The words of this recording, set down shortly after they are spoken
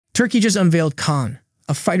Turkey just unveiled KAAN,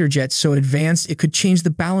 a fighter jet so advanced it could change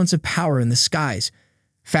the balance of power in the skies.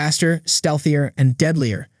 Faster, stealthier, and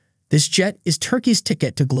deadlier, this jet is Turkey's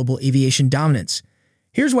ticket to global aviation dominance.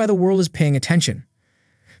 Here's why the world is paying attention.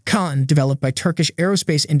 KAAN, developed by Turkish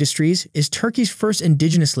Aerospace Industries, is Turkey's first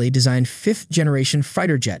indigenously designed fifth-generation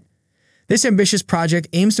fighter jet. This ambitious project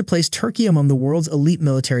aims to place Turkey among the world's elite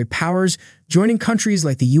military powers, joining countries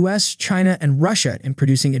like the US, China, and Russia in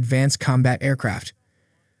producing advanced combat aircraft.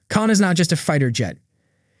 KAAN is not just a fighter jet.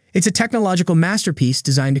 It's a technological masterpiece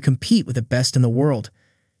designed to compete with the best in the world.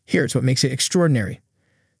 Here's what makes it extraordinary.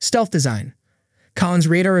 Stealth design. KAAN's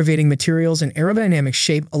radar-evading materials and aerodynamic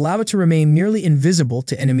shape allow it to remain nearly invisible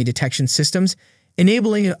to enemy detection systems,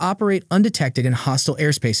 enabling it to operate undetected in hostile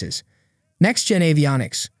airspaces. Next-gen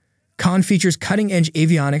avionics. KAAN features cutting-edge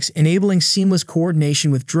avionics enabling seamless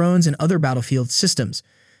coordination with drones and other battlefield systems.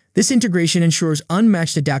 This integration ensures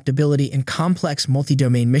unmatched adaptability in complex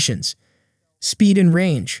multi-domain missions. Speed and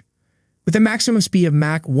range. With a maximum speed of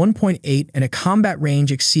Mach 1.8 and a combat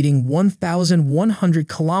range exceeding 1,100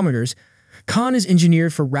 kilometers, KAAN is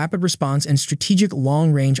engineered for rapid response and strategic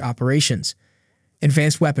long-range operations.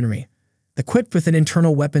 Advanced weaponry. Equipped with an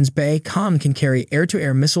internal weapons bay, KAAN can carry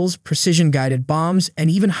air-to-air missiles, precision-guided bombs,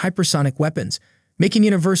 and even hypersonic weapons, making it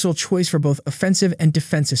a universal choice for both offensive and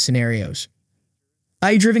defensive scenarios.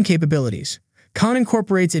 AI-driven capabilities. KAAN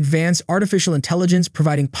incorporates advanced artificial intelligence,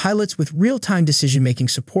 providing pilots with real-time decision-making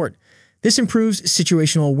support. This improves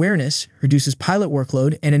situational awareness, reduces pilot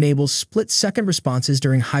workload, and enables split-second responses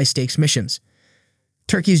during high-stakes missions.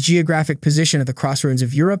 Turkey's geographic position at the crossroads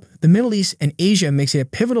of Europe, the Middle East, and Asia makes it a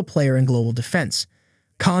pivotal player in global defense.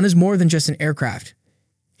 KAAN is more than just an aircraft.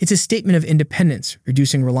 It's a statement of independence,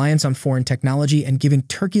 reducing reliance on foreign technology and giving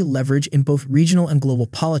Turkey leverage in both regional and global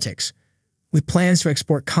politics. With plans to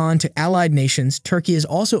export KAAN to allied nations, Turkey is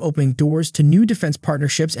also opening doors to new defense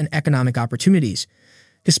partnerships and economic opportunities.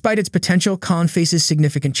 Despite its potential, KAAN faces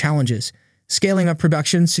significant challenges. Scaling up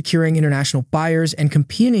production, securing international buyers, and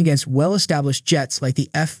competing against well-established jets like the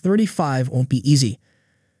F-35 won't be easy.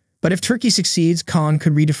 But if Turkey succeeds, KAAN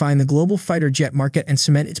could redefine the global fighter jet market and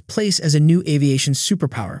cement its place as a new aviation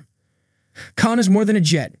superpower. KAAN is more than a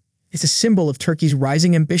jet. It's a symbol of Turkey's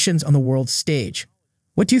rising ambitions on the world stage.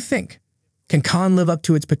 What do you think? Can KAAN live up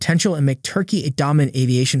to its potential and make Turkey a dominant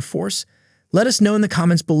aviation force? Let us know in the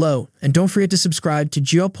comments below, and don't forget to subscribe to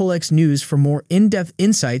Geopolitics News for more in-depth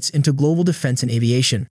insights into global defense and aviation.